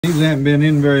These haven't been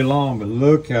in very long, but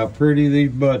look how pretty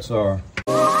these butts are. I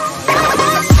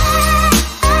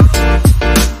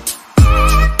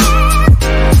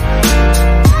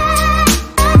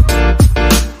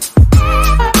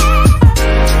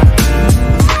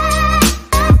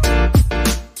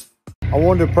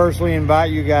wanted to personally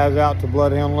invite you guys out to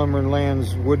Bloodhound Lumber and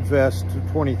Land's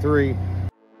Woodfest 23.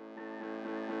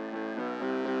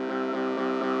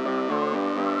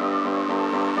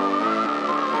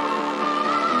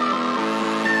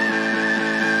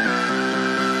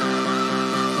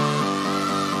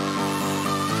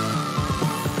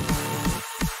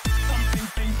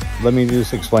 Let me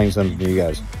just explain something to you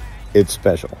guys. It's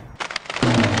special.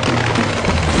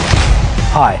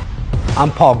 Hi, I'm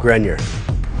Paul Grenier.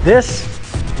 This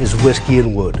is Whiskey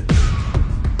and Wood,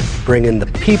 bringing the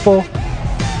people,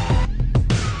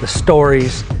 the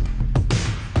stories,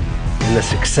 and the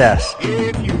success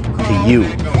to you.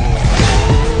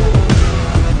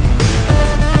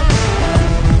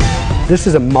 This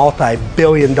is a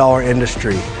multi-billion-dollar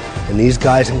industry, and these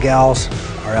guys and gals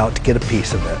are out to get a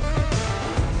piece of it.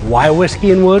 Why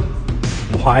Whiskey and Wood?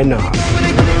 Why not?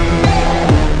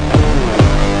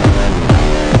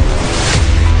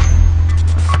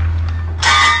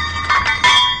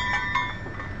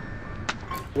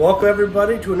 Welcome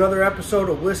everybody to another episode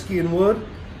of Whiskey and Wood.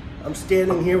 I'm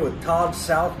standing here with Todd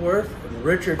Southworth and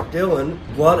Richard Dillon,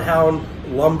 Bloodhound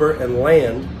Lumber and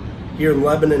Land, here in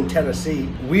Lebanon, Tennessee.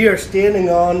 We are standing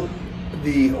on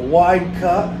the wide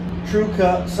cut, true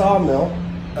cut sawmill,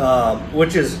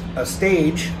 which is a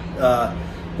stage.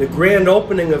 The grand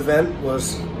opening event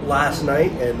was last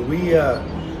night, and we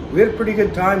had a pretty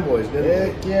good time, boys, didn't we?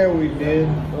 Heck yeah, we did.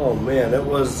 Oh man, it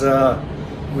was.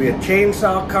 We had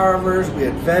chainsaw carvers, we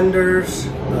had vendors.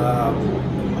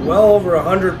 Well over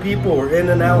 100 people were in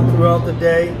and out throughout the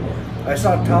day. I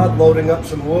saw Todd loading up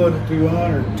some wood.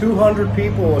 200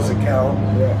 people was the count.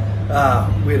 Yeah.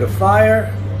 We had a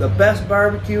fire. The best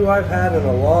barbecue I've had in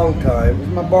a long time. This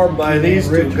is my barbecue by these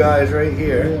two guys right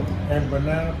here. Yeah. And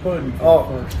banana pudding for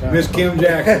the first time. Miss Kim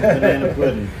Jackson's banana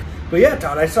pudding. But yeah,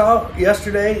 Todd, I saw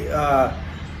yesterday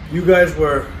you guys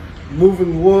were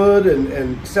moving wood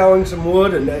and selling some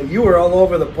wood, and you were all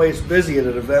over the place busy at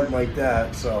an event like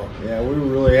that. So yeah, we were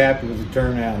really happy with the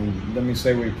turnout, and let me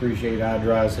say we appreciate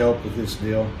iDRY's help with this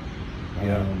deal.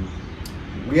 Yeah.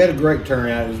 We had a great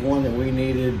turnout. It was one that we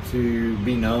needed to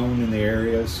be known in the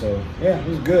area, so yeah, it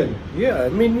was good. Yeah, I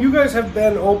mean, you guys have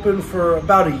been open for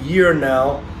about a year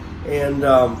now, and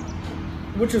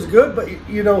which is good, but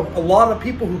you know, a lot of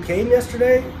people who came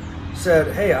yesterday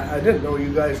said, hey, I didn't know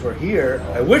you guys were here.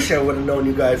 I wish I would have known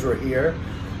you guys were here.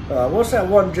 What's that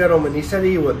one gentleman? He said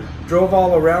he drove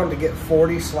all around to get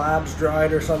 40 slabs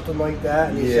dried or something like that.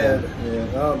 And he said,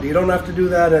 oh, you don't have to do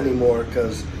that anymore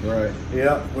because,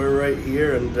 yeah, we're right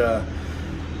here. And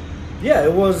yeah,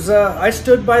 it was, I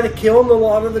stood by the kiln a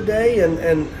lot of the day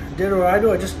and did what I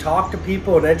do. I just talk to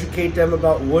people and educate them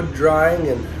about wood drying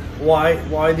and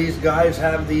why these guys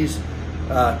have these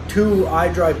two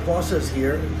iDRY pluses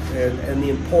here and the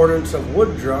importance of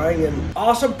wood drying. And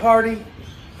awesome party,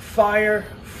 fire,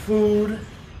 food,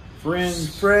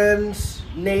 friends,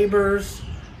 neighbors,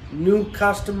 new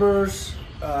customers,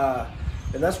 and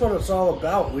that's what it's all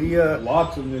about. We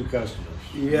lots of new customers.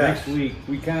 Yeah. Next week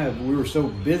we were so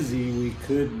busy we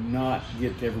could not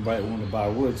get to everybody that wanted to buy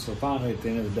wood. So finally at the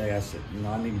end of the day I said, you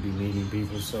know, I need to be meeting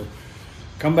people. So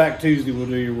come back Tuesday, we'll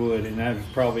do your wood. And that was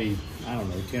probably, I don't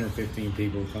know, 10 or 15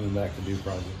 people coming back to do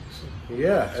projects. So,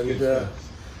 yeah, and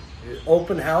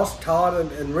open house.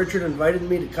 Todd and Richard invited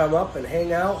me to come up and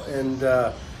hang out, and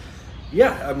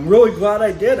yeah, I'm really glad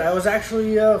I did. I was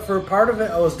actually, for part of it,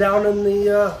 I was down in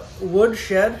the wood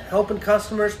shed helping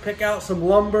customers pick out some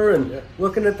lumber and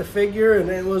looking at the figure, and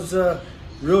it was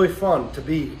really fun to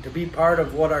be part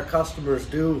of what our customers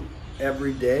do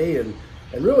every day. And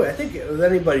really, I think with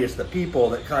anybody, it's the people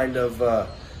that kind of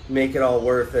make it all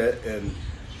worth it.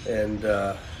 And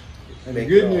the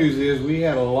good news is we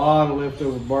had a lot of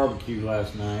leftover barbecue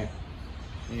last night.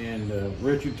 And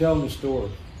Richard, tell them the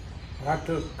story. I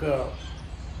took a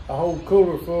whole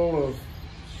cooler full of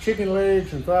chicken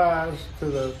legs and thighs to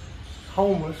the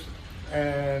homeless,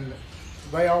 and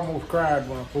they almost cried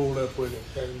when I pulled up with it.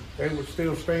 And they were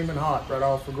still steaming hot right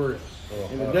off the grill.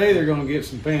 And today they're going to get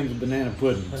some pans of banana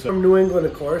pudding. So. From New England,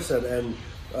 of course, and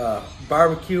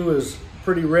barbecue is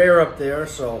pretty rare up there,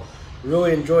 so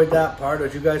really enjoyed that part.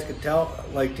 As you guys could tell, I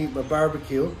like to eat my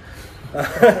barbecue.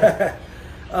 But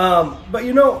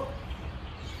you know,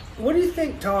 what do you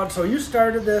think, Todd? So you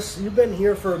started this, you've been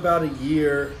here for about a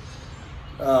year.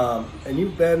 And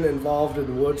you've been involved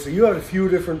in wood, so you had a few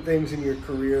different things in your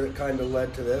career that kind of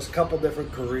led to this. A couple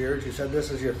different careers. You said this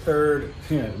is your third.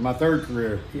 Yeah, my third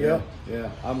career. Yeah.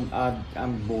 Yeah.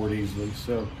 I'm bored easily.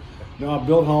 So, no, I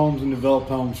built homes and developed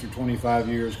homes for 25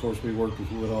 years. Of course, we worked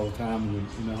with wood all the time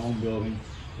in the home building.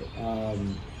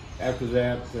 After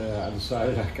that, I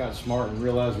decided I got smart and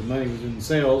realized the money was in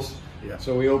sales. Yeah.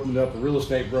 So we opened up a real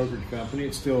estate brokerage company.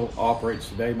 It still operates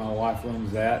today. My wife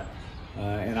runs that.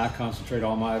 And I concentrate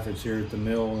all my efforts here at the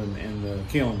mill and the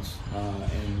kilns,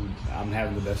 and I'm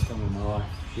having the best time of my life.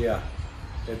 Yeah,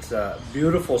 it's a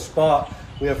beautiful spot.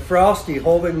 We have Frosty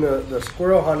holding the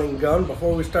squirrel hunting gun.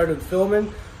 Before we started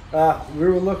filming, we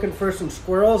were looking for some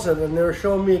squirrels, and then they were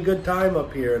showing me a good time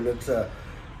up here, and it's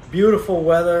beautiful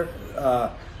weather.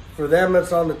 For them,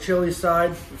 it's on the chilly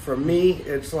side. For me,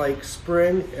 it's like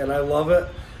spring, and I love it.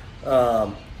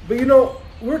 But you know,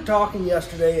 we were talking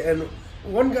yesterday, and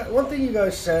one thing you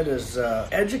guys said is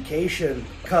education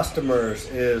customers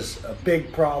is a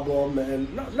big problem,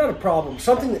 and not a problem,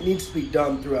 something that needs to be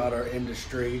done throughout our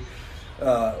industry.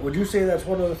 Would you say that's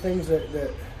one of the things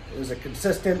that is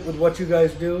consistent with what you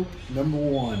guys do? Number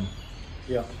one,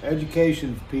 Yeah.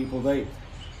 education for people.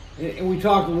 And we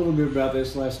talked a little bit about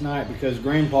this last night because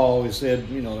Grandpa always said,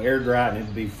 you know, air dry and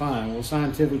it'd be fine. Well,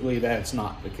 scientifically, that's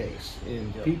not the case.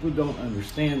 And Yeah. people don't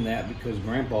understand that because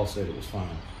Grandpa said it was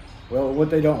fine. Well, what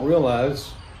they don't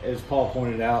realize, as Paul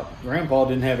pointed out, Grandpa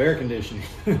didn't have air conditioning.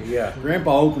 Yeah.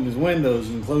 Grandpa opened his windows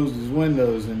and closed his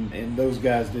windows, and those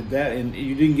guys did that. And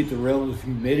you didn't get the relative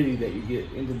humidity that you get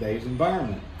in today's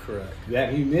environment. Correct.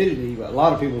 That humidity, a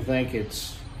lot of people think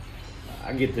it's,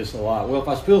 I get this a lot, well, if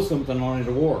I spill something on it,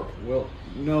 it'll warp. Well,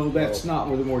 no, that's not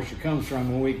where the moisture comes from.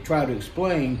 When we try to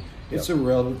explain, it's a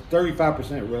relative,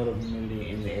 35% relative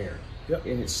humidity in the air. Yep.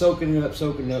 And it's soaking it up,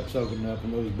 soaking it up, soaking it up.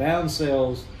 And those bound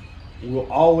cells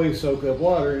will always soak up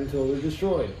water until they're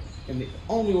destroyed. And the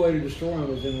only way to destroy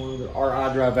them is in one of our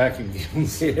iDRY vacuum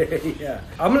kilns. Yeah.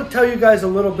 I'm going to tell you guys a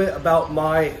little bit about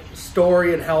my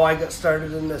story and how I got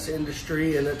started in this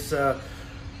industry, and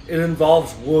it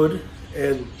involves wood,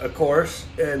 and of course,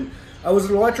 and I was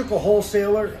an electrical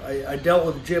wholesaler. I dealt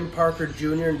with Jim Parker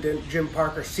Jr. and Jim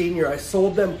Parker Sr. I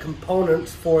sold them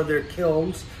components for their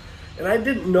kilns, and I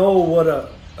didn't know what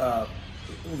a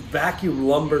vacuum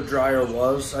lumber dryer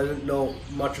was. I didn't know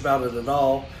much about it at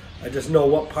all. I just know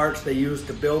what parts they used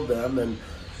to build them. And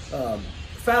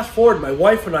fast forward, my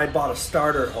wife and I bought a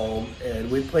starter home, and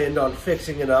we planned on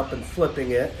fixing it up and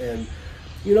flipping it. And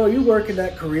you know, you work in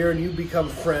that career and you become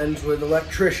friends with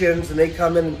electricians, and they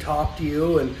come in and talk to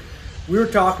you. And we were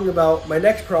talking about, my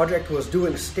next project was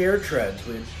doing stair treads.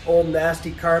 We had old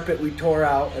nasty carpet we tore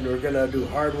out, and we we're gonna do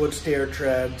hardwood stair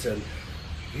treads. And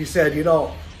he said, you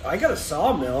know, I got a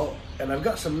sawmill and I've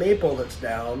got some maple that's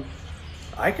down.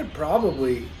 I could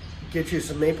probably get you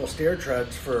some maple stair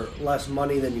treads for less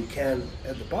money than you can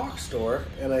at the box store.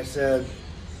 And I said,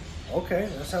 okay,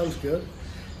 that sounds good.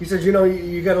 He said, you know,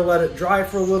 you got to let it dry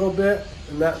for a little bit,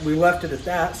 and that we left it at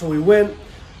that. So we went,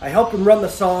 I helped him run the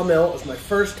sawmill. It was my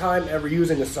first time ever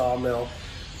using a sawmill.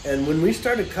 And when we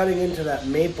started cutting into that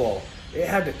maple, it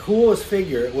had the coolest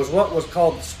figure. It was what was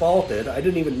called spalted. I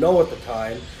didn't even know at the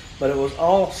time, but it was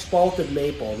all spalted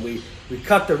maple. And we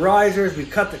cut the risers, we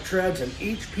cut the treads, and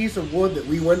each piece of wood that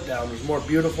we went down was more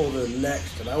beautiful than the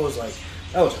next. And I was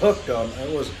hooked on it.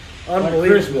 It was unbelievable. Like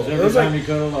Christmas, It every was time like, you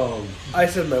cut a log. I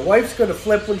said, my wife's going to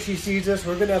flip when she sees this.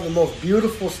 We're going to have the most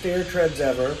beautiful stair treads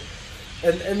ever.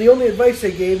 And the only advice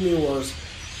they gave me was,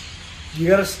 you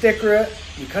got to sticker it.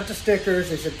 You cut the stickers.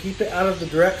 They said, keep it out of the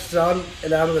direct sun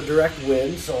and out of the direct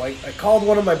wind. So I called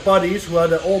one of my buddies who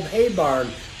had an old hay barn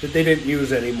that they didn't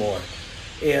use anymore.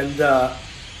 And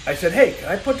I said, hey, can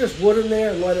I put this wood in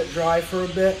there and let it dry for a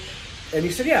bit? And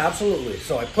he said, yeah, absolutely.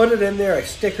 So I put it in there. I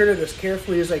stickered it as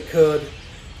carefully as I could.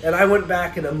 And I went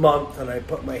back in a month and I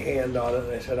put my hand on it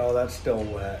and I said, oh, that's still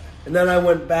wet. And then I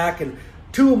went back in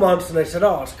 2 months and I said,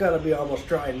 oh, it's got to be almost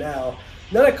dry now.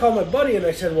 And then I called my buddy and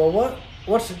I said, well,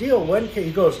 what's the deal? When can,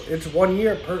 he goes, it's 1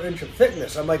 year per inch of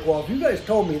thickness. I'm like, well, if you guys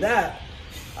told me that,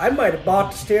 I might have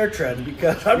bought the stair tread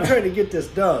because I'm trying to get this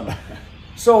done.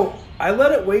 So I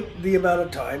let it wait the amount of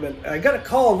time, and I got a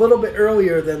call a little bit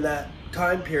earlier than that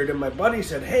time period, and my buddy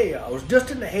said, hey, I was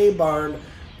just in the hay barn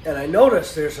and I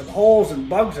noticed there's some holes and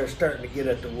bugs are starting to get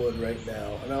at the wood right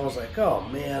now. And I was like, oh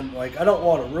man, like I don't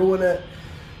want to ruin it.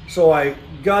 So I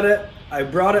got it, I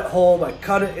brought it home, I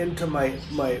cut it into my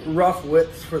rough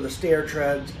widths for the stair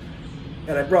treads,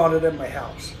 and I brought it in my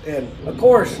house. And of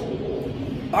course,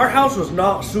 our house was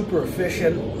not super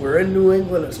efficient. We're in New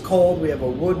England, it's cold, we have a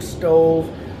wood stove.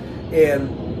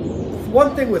 And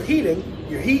one thing with heating,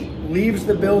 your heat leaves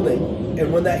the building,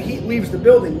 and when that heat leaves the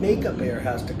building, makeup air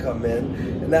has to come in,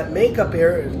 and that makeup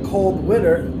air is cold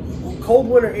winter. Cold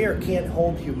winter air can't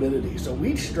hold humidity, so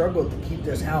we struggled to keep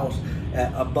this house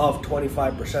at above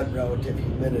 25% relative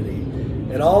humidity,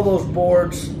 and all those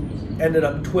boards ended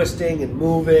up twisting and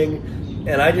moving,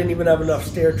 and I didn't even have enough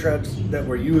stair treads that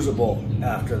were usable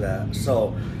after that.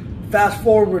 So fast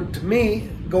forward to me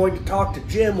going to talk to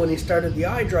Jim when he started the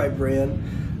iDRY brand.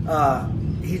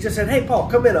 He just said, "Hey Paul,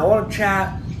 come in, I want to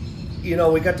chat. You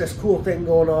know, we got this cool thing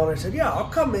going on." I said, "Yeah, I'll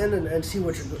come in and see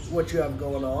what you have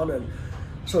going on." And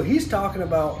so he's talking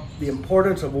about the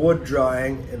importance of wood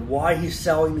drying and why he's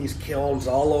selling these kilns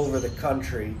all over the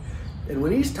country. And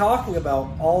when he's talking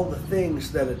about all the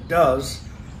things that it does,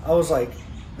 I was like,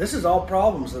 this is all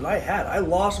problems that I had. I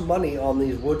lost money on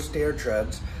these wood stair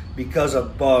treads because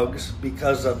of bugs,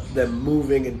 because of them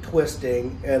moving and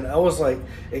twisting. And I was like,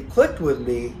 it clicked with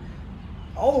me.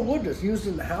 All the wood that's used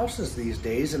in the houses these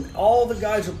days, and all the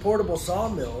guys with portable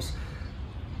sawmills,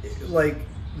 like,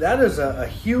 that is a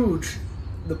huge,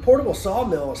 the portable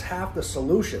sawmill is half the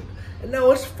solution. And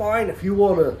now it's fine if you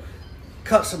want to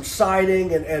cut some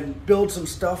siding and build some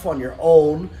stuff on your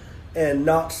own and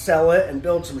not sell it and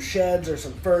build some sheds or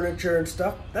some furniture and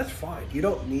stuff. That's fine. You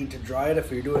don't need to dry it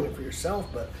if you're doing it for yourself.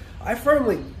 But I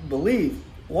firmly believe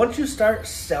once you start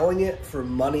selling it for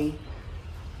money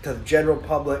to the general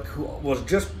public, who was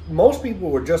just, most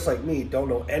people were just like me, don't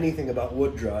know anything about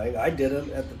wood drying. I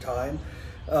didn't at the time.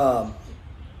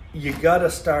 You got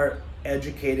to start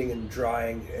educating and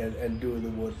drying and doing the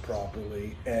wood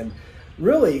properly. And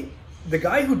really, the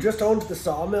guy who just owns the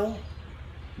sawmill,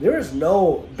 there is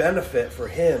no benefit for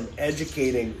him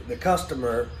educating the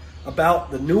customer about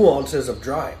the nuances of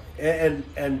drying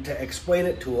and to explain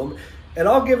it to him. And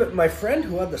I'll give it, my friend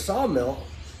who had the sawmill,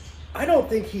 I don't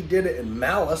think he did it in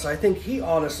malice. I think he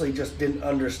honestly just didn't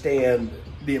understand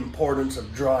the importance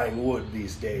of drying wood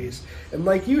these days. And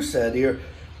like you said, your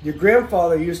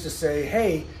grandfather used to say,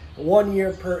 hey, 1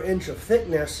 year per inch of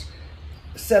thickness,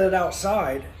 set it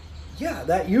outside. Yeah,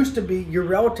 that used to be your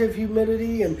relative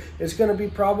humidity, and it's going to be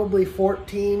probably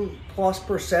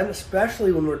 14+%,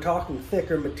 especially when we're talking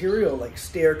thicker material like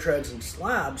stair treads and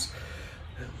slabs.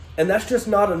 And that's just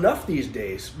not enough these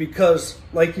days because,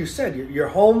 like you said, your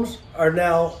homes are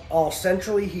now all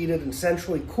centrally heated and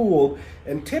centrally cooled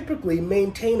and typically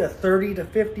maintain a 30 to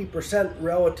 50%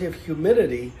 relative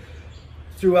humidity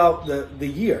throughout the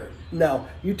year. Now,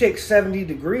 you take 70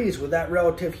 degrees with that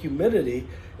relative humidity,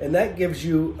 and that gives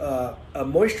you a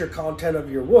moisture content of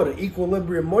your wood, an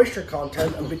equilibrium moisture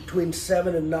content of between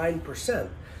 7 and 9%.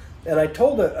 And I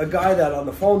told a guy that on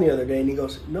the phone the other day, and he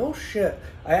goes, no shit.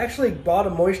 I actually bought a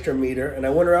moisture meter, and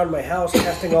I went around my house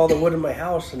testing all the wood in my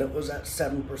house, and it was at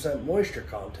 7% moisture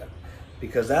content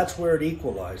because that's where it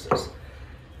equalizes.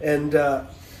 And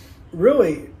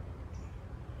really,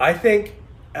 I think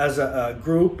as a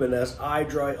group and as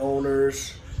iDRY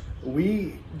owners,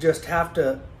 we just have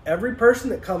to, every person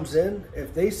that comes in,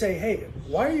 if they say, hey,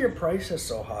 why are your prices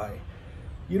so high?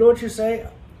 You know what you say?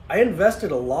 I invested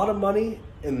a lot of money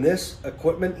in this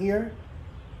equipment here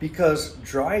because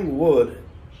drying wood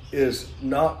is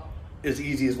not as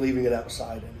easy as leaving it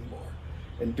outside anymore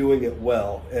and doing it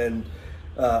well. And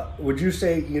would you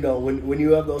say, you know, when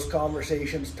you have those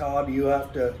conversations, Todd, you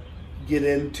have to get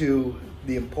into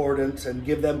the importance and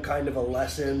give them kind of a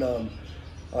lesson on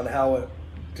how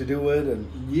to do it? And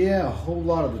yeah, a whole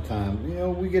lot of the time. You know,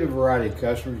 we get a variety of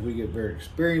customers. We get very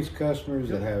experienced customers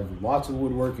that have lots of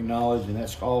woodworking knowledge, and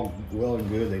that's all well and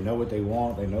good. They know what they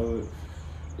want. They know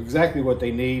exactly what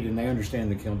they need, and they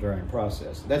understand the kiln drying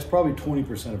process. That's probably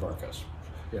 20% of our customers.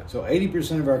 Yeah. So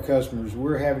 80% of our customers,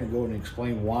 we're having to go and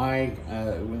explain why,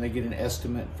 when they get an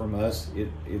estimate from us,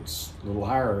 it's a little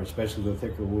higher, especially the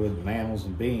thicker wood, mantles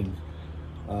and beams.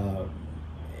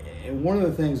 And one of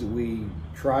the things that we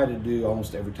try to do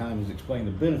almost every time is explain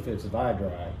the benefits of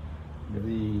iDRY,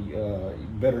 the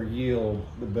better yield,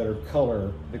 the better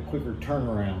color, the quicker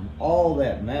turnaround. All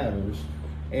that matters.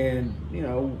 And you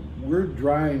know, we're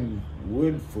drying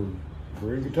wood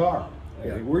for a guitar.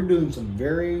 Yeah. We're doing some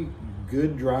very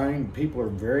good drying. People are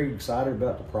very excited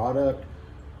about the product.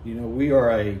 You know, we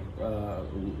are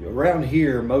around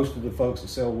here, most of the folks that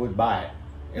sell wood buy it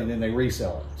and then they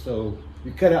resell it. So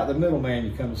you cut out the middleman,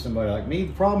 you come to somebody like me.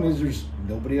 The problem is there's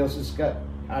nobody else that's got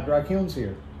iDRY kilns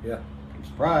here. Yeah. I'm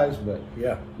surprised, but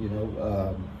yeah, you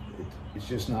know, it's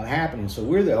just not happening. So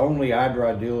we're the only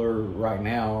iDRY dealer right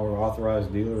now, or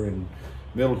authorized dealer in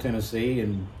Middle Tennessee,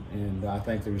 and I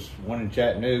think there's one in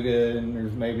Chattanooga, and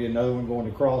there's maybe another one going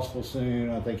to Crossville soon.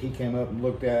 I think he came up and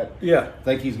looked at. Yeah. I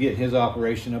think he's getting his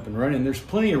operation up and running. There's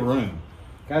plenty of room.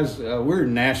 Guys, we're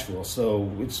in Nashville, so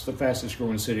it's the fastest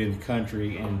growing city in the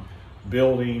country, and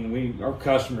our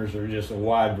customers are just a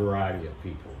wide variety of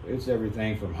people. It's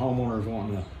everything from homeowners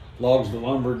wanting the logs to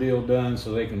lumber deal done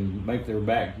so they can make their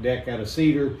back deck out of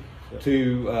cedar,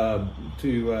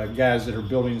 to guys that are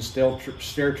building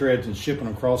stair treads and shipping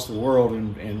across the world,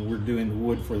 and we're doing the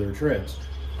wood for their treads.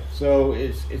 So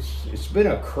it's been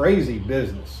a crazy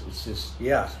business. It's just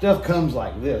stuff comes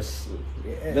like this.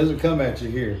 It doesn't come at you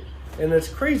here. And it's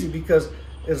crazy because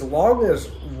as long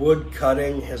as wood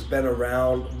cutting has been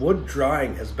around, wood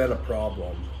drying has been a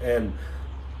problem. And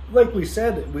like we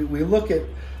said, we look at,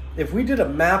 if we did a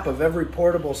map of every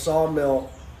portable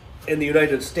sawmill in the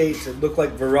United States, it looked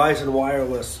like Verizon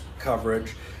wireless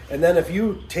coverage. And then if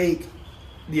you take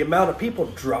the amount of people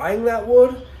drying that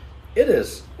wood,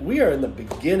 we are in the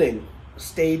beginning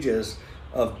stages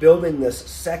of building this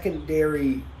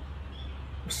secondary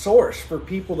source for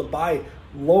people to buy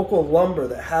local lumber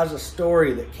that has a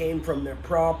story, that came from their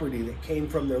property, that came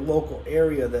from their local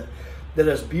area, that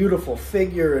has beautiful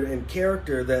figure and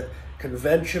character that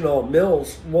conventional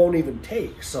mills won't even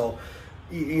take. So,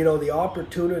 you know, the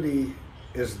opportunity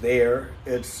is there.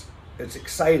 It's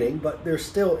exciting, but there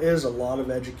still is a lot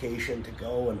of education to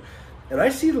go. And I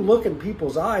see the look in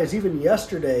people's eyes, even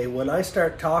yesterday, when I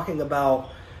start talking about,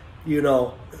 you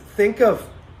know, think of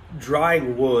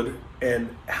drying wood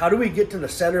and how do we get to the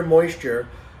center moisture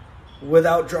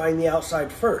without drying the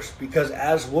outside first? Because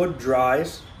as wood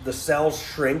dries, the cells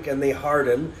shrink and they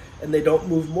harden and they don't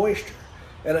move moisture.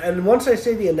 And once I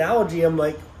say the analogy, I'm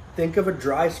like, think of a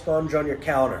dry sponge on your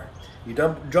counter. You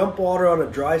dump water on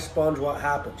a dry sponge, what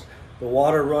happens? The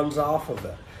water runs off of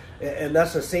it. And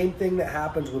that's the same thing that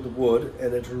happens with wood,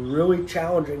 and it's really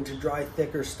challenging to dry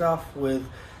thicker stuff with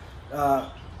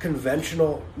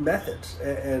conventional methods.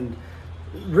 And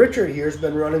Richard here has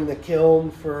been running the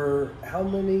kiln for how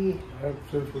many?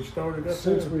 Since we started.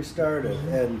 Since we started.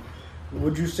 Mm-hmm. And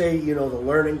would you say, you know, the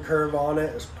learning curve on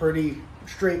it is pretty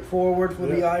straightforward for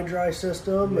the iDRY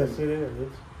system? Yes, it is.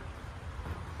 It's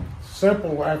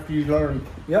simple after you learn.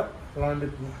 Yep. Learn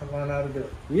how to do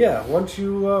it. Yeah, once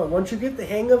you get the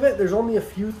hang of it, there's only a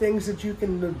few things that you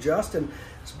can adjust, and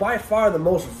it's by far the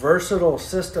most versatile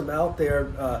system out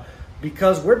there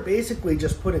because we're basically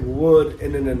just putting wood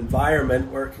in an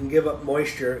environment where it can give up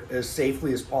moisture as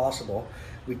safely as possible.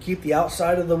 We keep the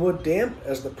outside of the wood damp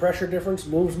as the pressure difference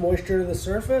moves moisture to the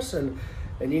surface, and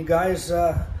you guys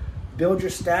build your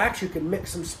stacks. You can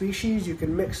mix some species, you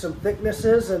can mix some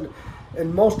thicknesses, and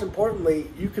most importantly,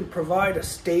 you can provide a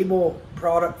stable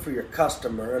product for your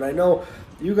customer. And I know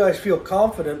you guys feel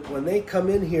confident when they come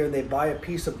in here and they buy a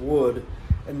piece of wood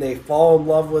and they fall in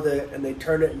love with it and they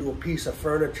turn it into a piece of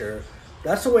furniture.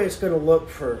 That's the way it's going to look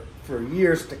for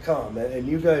years to come. And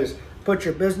you guys put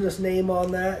your business name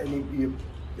on that, and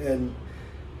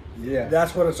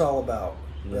that's what it's all about.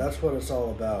 Yeah. That's what it's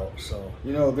all about. So,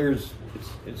 you know,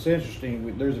 it's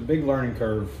interesting. There's a big learning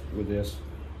curve with this.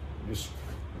 Just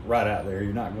right out there,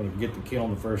 you're not going to get the kiln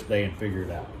the first day and figure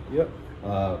it out. Yep.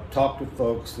 Talk to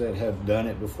folks that have done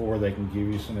it before. They can give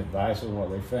you some advice on what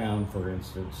they found. For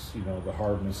instance, you know, the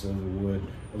hardness of the wood,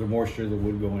 or the moisture of the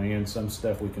wood going in. Some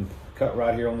stuff we can cut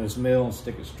right here on this mill and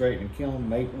stick it straight in the kiln.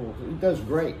 Maple, it does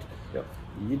great. Yep.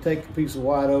 You take a piece of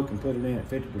white oak and put it in at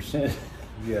 50%.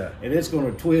 Yeah. And it's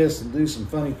going to twist and do some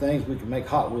funny things. We can make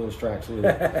Hot Wheels tracks with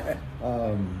it.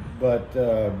 We're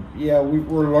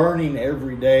learning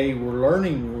every day.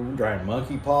 We're drying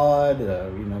monkey pod, you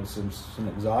know, some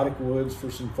exotic woods for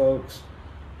some folks.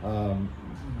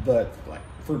 But like,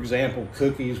 for example,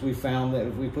 cookies, we found that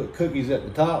if we put cookies at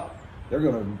the top, they're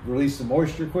going to release the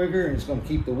moisture quicker, and it's going to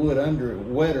keep the wood under it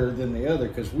wetter than the other.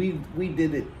 Because we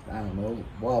did it, I don't know,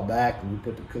 a while back, and we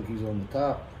put the cookies on the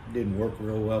top. Didn't work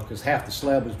real well because half the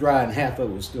slab was dry and half of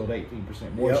it was still at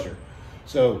 18% moisture. Yep.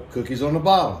 So cookies on the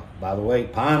bottom. By the way,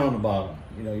 pine on the bottom.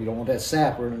 You know, you don't want that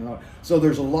sap running on. So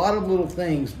there's a lot of little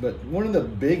things, but one of the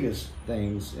biggest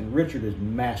things, and Richard has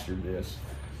mastered this,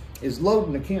 is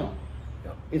loading the kiln.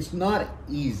 Yep. It's not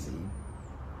easy,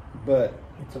 but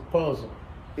it's a puzzle.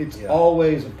 It's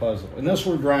always a puzzle. And this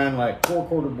we're drying like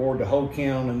 4/4 board the whole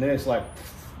kiln, and then it's like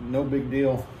no big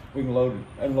deal. We can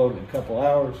unload it in a couple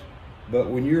hours. But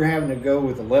when you're having to go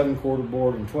with 11/4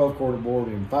 board and 12/4 board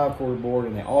and 5/4 board,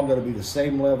 and they all got to be the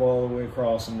same level all the way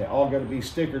across, and they all got to be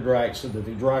stickered right so that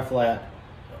they dry flat,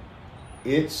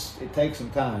 it takes some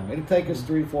time. It'll take us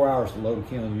 3 to 4 hours to load a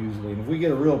kiln usually. And if we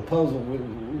get a real puzzle with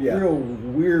real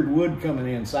weird wood coming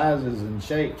in, sizes and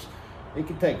shapes, it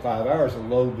could take 5 hours to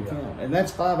load the kiln. And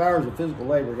that's 5 hours of physical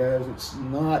labor, guys. It's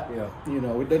not, you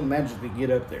know, it doesn't magically get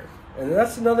up there. And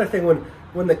that's another thing,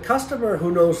 when the customer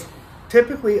who knows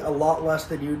typically a lot less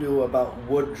than you do about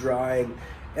wood drying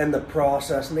and the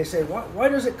process, and they say, why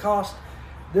does it cost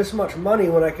this much money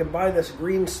when I can buy this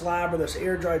green slab or this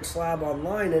air dried slab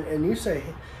online? And you say,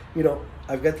 you know,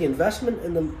 I've got the investment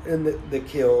in the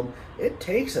kiln. It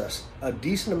takes us a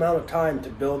decent amount of time to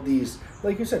build these.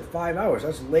 Like you said, 5 hours.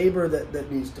 That's labor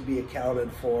that needs to be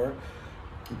accounted for.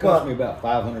 It costs me about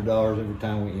 $500 every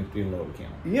time we empty a load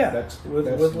account. Yeah, that's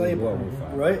with labor, what we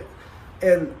find. Right?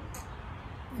 And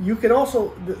you can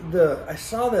also I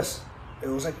saw this. It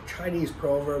was like a Chinese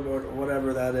proverb or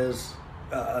whatever that is.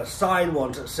 A sign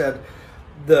once that said,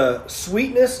 "The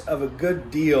sweetness of a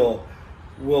good deal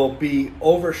will be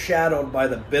overshadowed by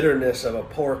the bitterness of a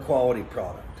poor quality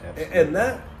product." Absolutely. And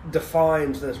that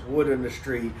defines this wood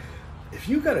industry. If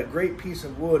you got a great piece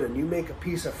of wood and you make a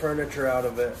piece of furniture out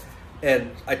of it,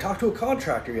 and I talked to a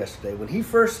contractor yesterday. When he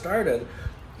first started,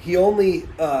 he only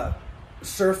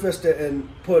surfaced it and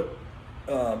put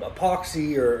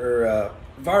epoxy or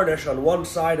varnish on one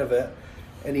side of it,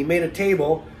 and he made a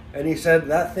table. And he said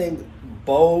that thing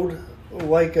bowed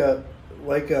like a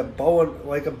bow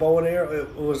and arrow.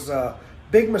 It was a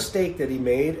big mistake that he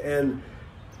made. And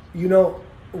you know,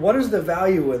 what is the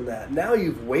value in that? Now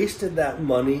you've wasted that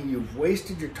money, you've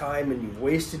wasted your time, and you've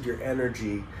wasted your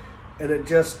energy. And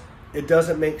it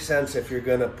doesn't make sense if you're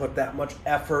going to put that much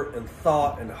effort and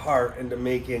thought and heart into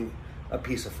making a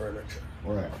piece of furniture.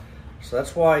 Right. So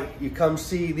that's why you come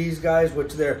see these guys,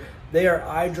 which they are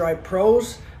iDRY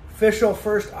pros. Official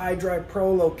first iDRY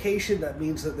Pro location. That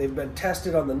means that they've been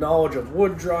tested on the knowledge of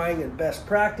wood drying and best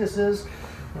practices.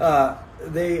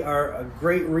 They are a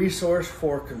great resource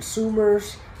for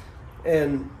consumers,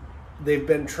 and they've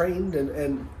been trained,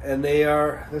 and they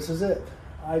are, this is it,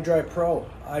 iDRY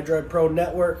Pro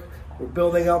Network. We're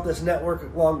building out this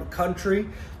network along the country.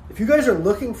 If you guys are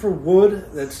looking for wood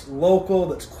that's local,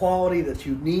 that's quality, that's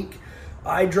unique,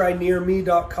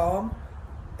 iDRYnearme.com.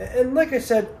 And like I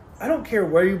said, I don't care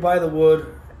where you buy the wood,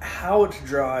 how it's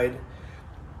dried.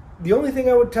 The only thing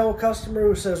I would tell a customer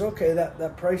who says, okay,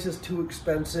 that price is too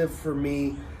expensive for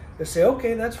me, is say,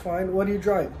 okay, that's fine. What do you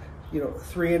dry? You know,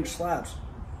 3-inch slabs.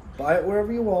 Buy it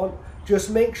wherever you want. Just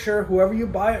make sure whoever you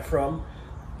buy it from,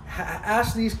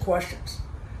 ask these questions.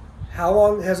 How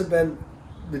long has it been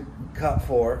cut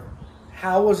for?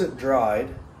 How was it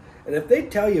dried? And if they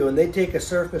tell you and they take a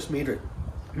surface meter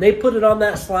and they put it on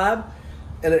that slab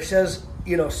and it says,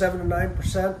 you know, 7 to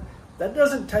 9%, that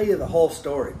doesn't tell you the whole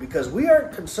story, because we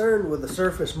aren't concerned with the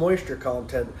surface moisture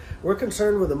content. We're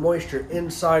concerned with the moisture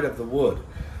inside of the wood.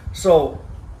 So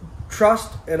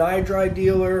trust an iDRY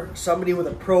dealer, somebody with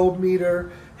a probe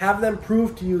meter, have them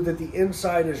prove to you that the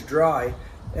inside is dry.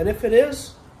 And if it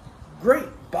is, great.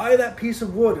 Buy that piece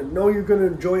of wood and know you're going to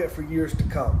enjoy it for years to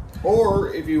come.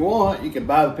 Or if you want, you can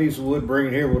buy the piece of wood, bring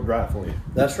it here, we'll dry it for you.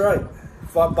 That's right.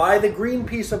 Buy the green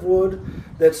piece of wood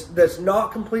that's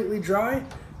not completely dry.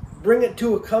 Bring it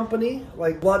to a company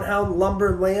like Bloodhound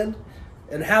Lumber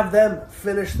and have them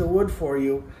finish the wood for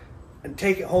you and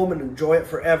take it home and enjoy it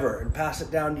forever and pass it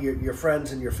down to your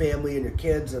friends and your family and your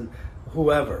kids and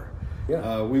whoever.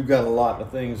 Yeah. We've got a lot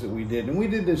of things that we did, and we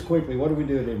did this quickly. What did we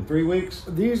do it in 3 weeks?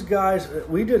 These guys,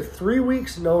 we did 3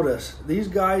 weeks notice. These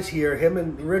guys here, him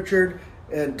and Richard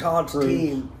and Todd's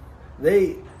team,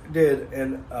 they did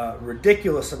a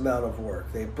ridiculous amount of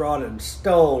work. They brought in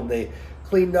stone, they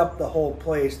cleaned up the whole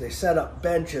place, they set up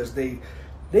benches, they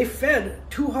fed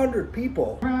 200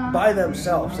 people by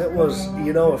themselves. It was,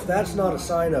 you know, if that's not a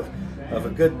sign of a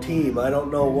good team, I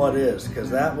don't know what is, because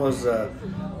that was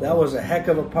a heck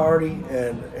of a party,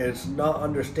 and it's not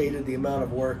understated the amount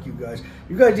of work you guys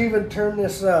even turned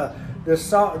this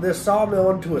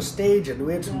sawmill into a stage, and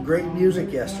we had some great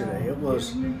music yesterday. It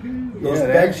was those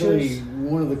benches. Actually,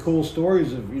 one of the cool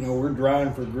stories of, you know, we're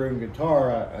drying for Groom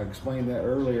Guitar. I explained that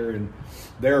earlier, and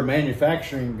they're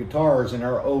manufacturing guitars in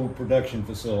our old production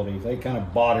facility. They kind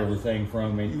of bought everything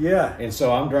from me. Yeah. And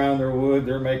so I'm drying their wood.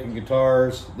 They're making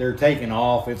guitars. They're taking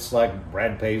off. It's like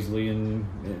Brad Paisley and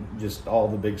just all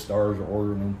the big stars are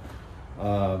ordering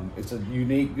them. It's a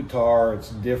unique guitar.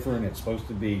 It's different. It's supposed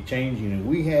to be changing. And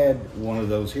we had one of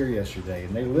those here yesterday,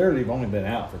 and they literally have only been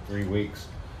out for 3 weeks.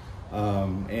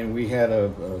 And we had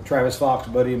a Travis Fox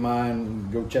buddy of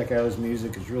mine. Go check out his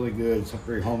music. It's really good. It's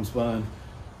very homespun.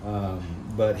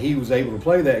 But he was able to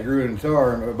play that Gruen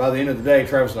guitar, and by the end of the day,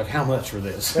 Travis was like, "How much for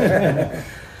this?"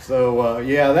 So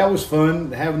yeah, that was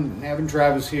fun having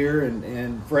Travis here,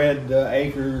 and Fred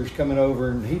Akers coming over,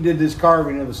 and he did this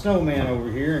carving of the snowman over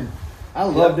here, and I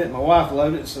loved it. My wife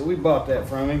loved it, so we bought that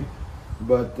from him.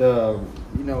 But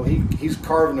you know, he's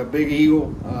carving a big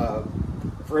eagle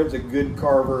Fred's a good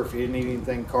carver. If you need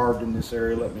anything carved in this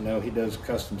area, let me know. He does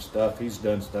custom stuff. He's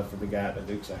done stuff for the guy at the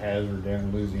Dukes of Hazzard down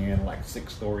in Louisiana, like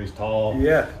 6 stories tall.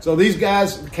 Yeah. So these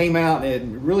guys came out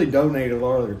and really donated a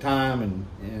lot of their time,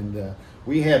 and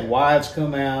we had wives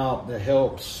come out to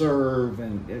help serve,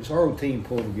 and it's our whole team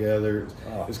pulled together.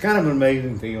 It's kind of an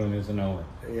amazing feeling as an owner.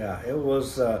 Yeah, it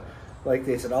was like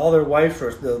they said, all their wives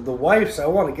were the wives. I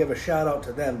want to give a shout out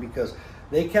to them because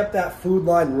they kept that food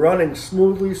line running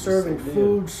smoothly, serving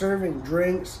food, serving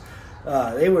drinks.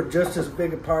 They were just as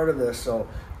big a part of this. So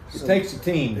it takes a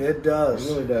team. It does. It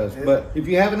really does. But if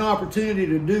you have an opportunity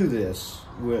to do this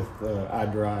with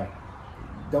iDRY,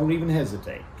 don't even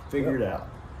hesitate. Figure it out.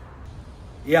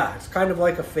 Yeah, it's kind of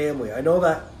like a family. I know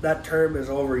that term is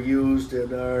overused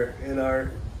in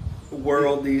our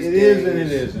world these days. It is and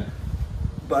it isn't.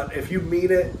 But if you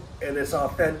mean it and it's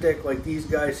authentic, like these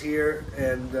guys here,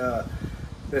 and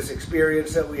this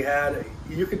experience that we had,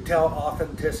 you can tell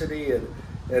authenticity,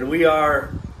 and we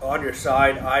are on your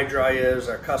side. iDRY is,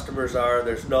 our customers are.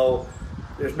 There's no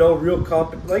real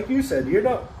like you said, you're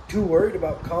not too worried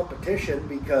about competition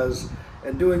because,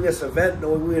 and doing this event,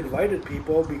 knowing we invited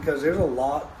people, because there's a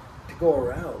lot to go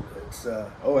around. It's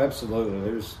oh, absolutely.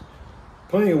 There's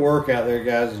plenty of work out there,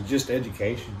 guys. It's just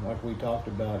education, like we talked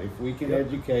about. If we can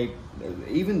educate,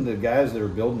 even the guys that are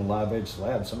building the live edge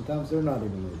slabs, sometimes they're not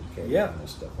even educated on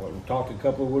this stuff. We talked to a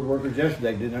couple of woodworkers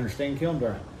yesterday, didn't understand kiln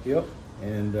drying. Yep.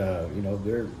 And you know,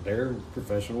 they're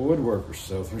professional woodworkers,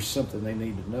 so if there's something they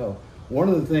need to know. One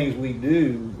of the things we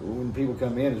do when people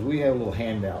come in is we have a little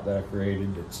handout that I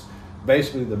created. It's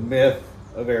basically the myth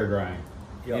of air drying.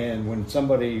 Yep. And when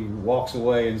somebody walks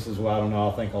away and says, well, I don't know,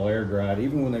 I think I'll air dry it,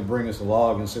 even when they bring us a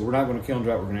log and say, we're not going to kiln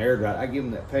dry it, we're going to air dry it, I give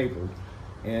them that paper.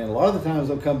 And a lot of the times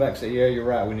they'll come back and say, yeah, you're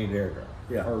right, we need to air dry.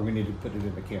 Yeah. Or we need to put it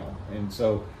in the kiln. And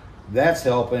so that's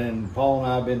helping. And Paul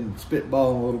and I have been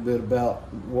spitballing a little bit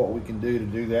about what we can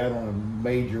do that on a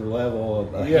major level,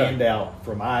 of a handout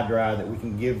from iDRY that we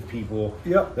can give people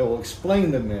that will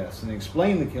explain the myths and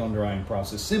explain the kiln drying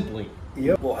process simply.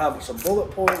 Yep. We'll have some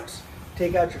bullet points.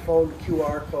 Take out your phone,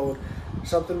 QR code,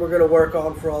 something we're going to work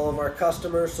on for all of our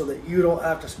customers so that you don't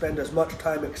have to spend as much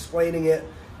time explaining it.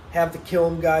 Have the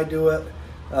kiln guy do it.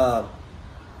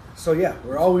 So yeah,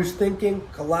 we're always thinking,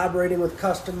 collaborating with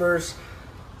customers,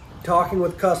 talking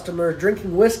with customers,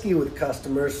 drinking whiskey with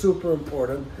customers, super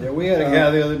important. Yeah, we had a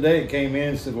guy the other day that came in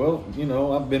and said, well, you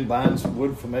know, I've been buying some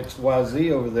wood from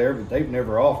XYZ over there, but they've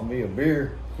never offered me a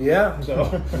beer. Yeah.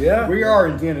 So yeah, we are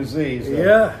in Tennessee. So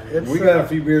yeah, we got a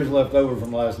few beers left over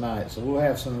from last night, so we'll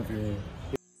have some if you want.